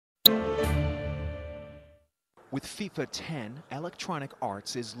With FIFA 10, Electronic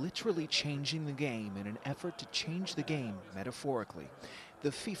Arts is literally changing the game in an effort to change the game metaphorically. The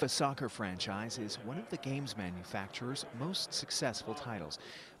FIFA soccer franchise is one of the games manufacturer's most successful titles.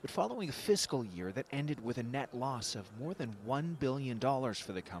 But following a fiscal year that ended with a net loss of more than $1 billion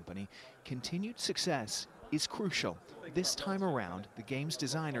for the company, continued success is crucial. This time around, the game's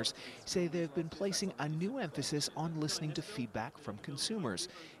designers say they've been placing a new emphasis on listening to feedback from consumers.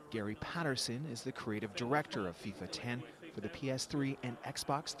 Gary Patterson is the creative director of FIFA 10 for the PS3 and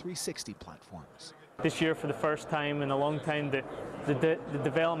Xbox 360 platforms. This year, for the first time in a long time, the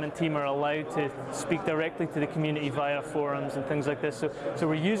development team are allowed to speak directly to the community via forums and things like this. So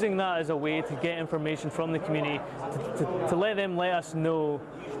we're using that as a way to get information from the community to let them let us know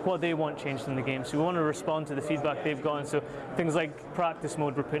what they want changed in the game. So we want to respond to the feedback they've gotten. So things like practice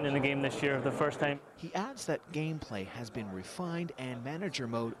mode we're putting in the game this year for the first time. He adds that gameplay has been refined and manager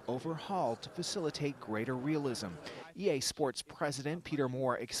mode overhauled to facilitate greater realism. EA Sports president Peter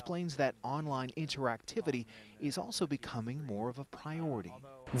Moore explains that online interactivity is also becoming more of a priority.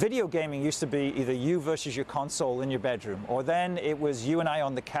 Video gaming used to be either you versus your console in your bedroom, or then it was you and I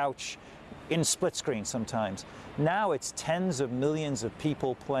on the couch in split screen sometimes. Now it's tens of millions of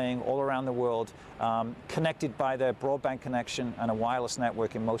people playing all around the world, connected by their broadband connection and a wireless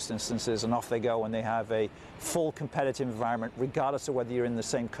network in most instances, and off they go and they have a full competitive environment regardless of whether you're in the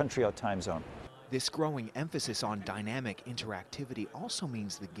same country or time zone. This growing emphasis on dynamic interactivity also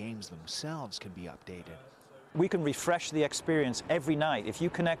means the games themselves can be updated. We can refresh the experience every night. If you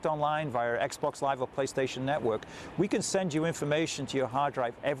connect online via Xbox Live or PlayStation Network, we can send you information to your hard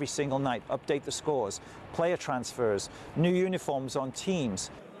drive every single night, update the scores, player transfers, new uniforms on teams.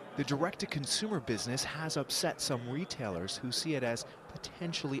 The direct-to-consumer business has upset some retailers who see it as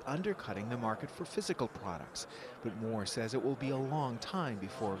potentially undercutting the market for physical products. But Moore says it will be a long time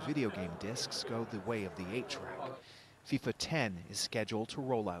before video game discs go the way of the 8-track. FIFA 10 is scheduled to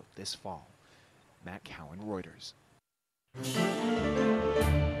roll out this fall. Matt Cowan, Reuters.